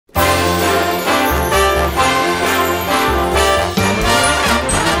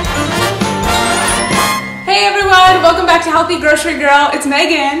back to Healthy Grocery Girl. It's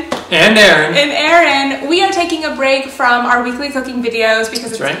Megan. And Aaron. And Aaron. We are taking a break from our weekly cooking videos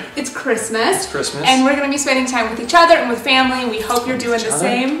because it's Christmas. It's Christmas. And we're going to be spending time with each other and with family. We hope you're doing the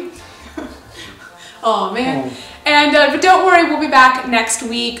same. Oh, man. Oh. And but don't worry, we'll be back next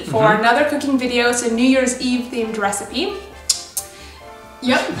week for another cooking video. It's a New Year's Eve themed recipe.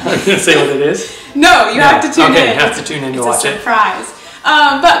 Yep. Are you going to say what it is? No, you have to tune in. Okay, you have to tune in to watch it. It's a surprise.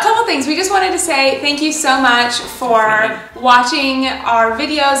 But a couple things. We just wanted to say thank you so much for watching our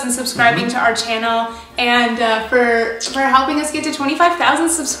videos and subscribing to our channel, and for helping us get to 25,000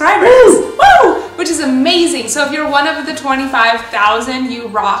 subscribers. Woo! Which is amazing. So if you're one of the 25,000, you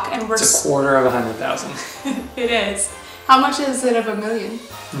rock, and we're It's a quarter of 100,000. It is. How much is it of a million?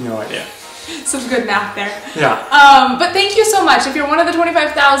 No idea. Some good math there. Yeah. But thank you so much. If you're one of the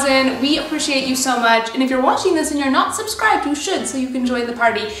 25,000, we appreciate you so much. And if you're watching this and you're not subscribed, you should, so you can join the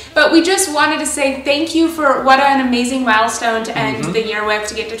party. But we just wanted to say thank you for what an amazing milestone to end the year with,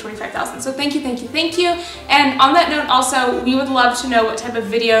 to get to 25,000. So thank you, thank you, thank you. And on that note also, we would love to know what type of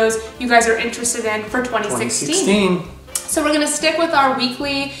videos you guys are interested in for 2016. So we're going to stick with our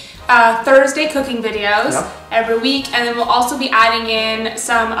weekly Thursday cooking videos every week, and then we'll also be adding in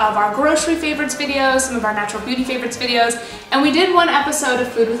some of our grocery favorites videos, some of our natural beauty favorites videos, and we did one episode of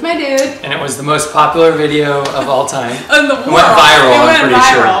Food with My Dude. And it was the most popular video of all time. In the world. It went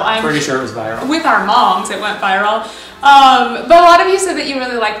viral, I'm pretty sure it was viral. With our moms, it went viral. But a lot of you said that you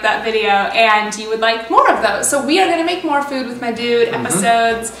really liked that video and you would like more of those. So we are going to make more Food with My Dude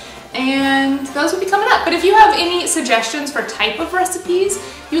episodes, and those will be coming up. But if you have any suggestions for type of recipes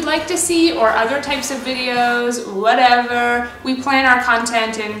you'd like to see, or other types of videos, whatever, we plan our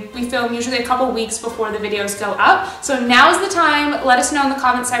content and we film usually a couple weeks before the videos go up. So now's the time. Let us know in the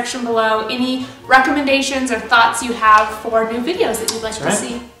comment section below any recommendations or thoughts you have for new videos that you'd like to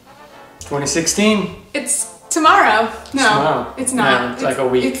see. 2016. It's tomorrow. No, tomorrow. It's not. No, it's like a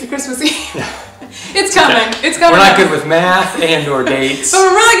week. It's Christmas Eve. It's coming. It's coming. We're not good with math and or dates. But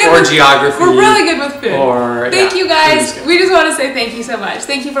we're really good with geography. We're really good with food. Thank you guys. Food we just want to say thank you so much.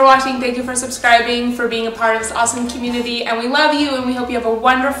 Thank you for watching. Thank you for subscribing, for being a part of this awesome community. And we love you, and we hope you have a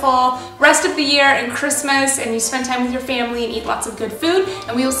wonderful rest of the year and Christmas, and you spend time with your family and eat lots of good food.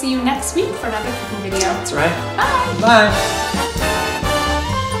 And we will see you next week for another cooking video. That's right. Bye. Bye.